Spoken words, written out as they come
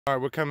All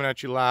right, we're coming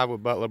at you live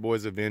with Butler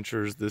Boys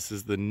Adventures. This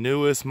is the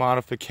newest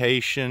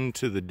modification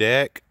to the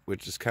deck,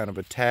 which is kind of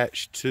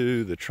attached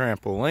to the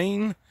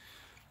trampoline.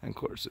 And of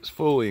course, it's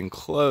fully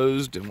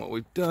enclosed. And what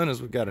we've done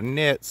is we've got a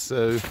net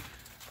so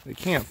they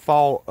can't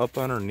fall up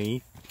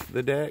underneath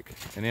the deck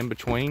and in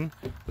between,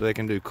 so they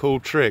can do cool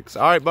tricks.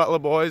 All right, Butler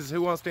Boys,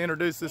 who wants to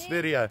introduce this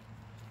video?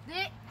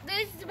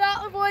 This is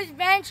Butler Boys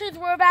Adventures.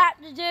 We're about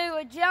to do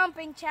a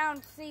jumping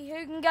challenge to see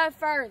who can go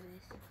furthest.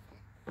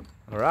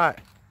 All right.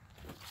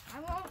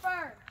 I'm going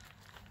first.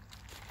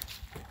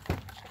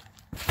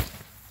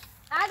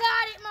 I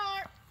got it,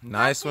 Mark.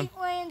 Nice one.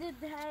 Landed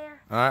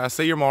there. All right, I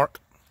see your mark.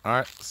 All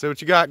right, see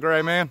what you got,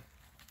 Gray Man.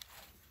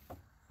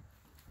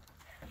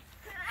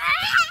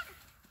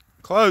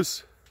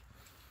 Close.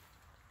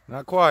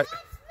 Not quite.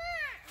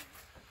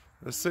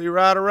 Let's see you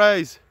ride a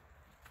raise.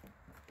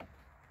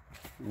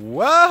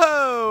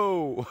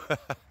 Whoa! Ryder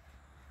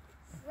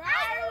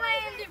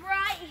landed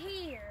right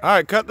here. All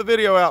right, cut the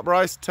video out,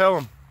 Bryce. Tell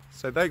them.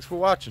 Say thanks for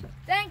watching.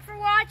 Thanks for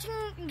watching,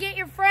 and get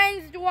your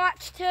friends to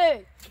watch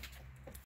too.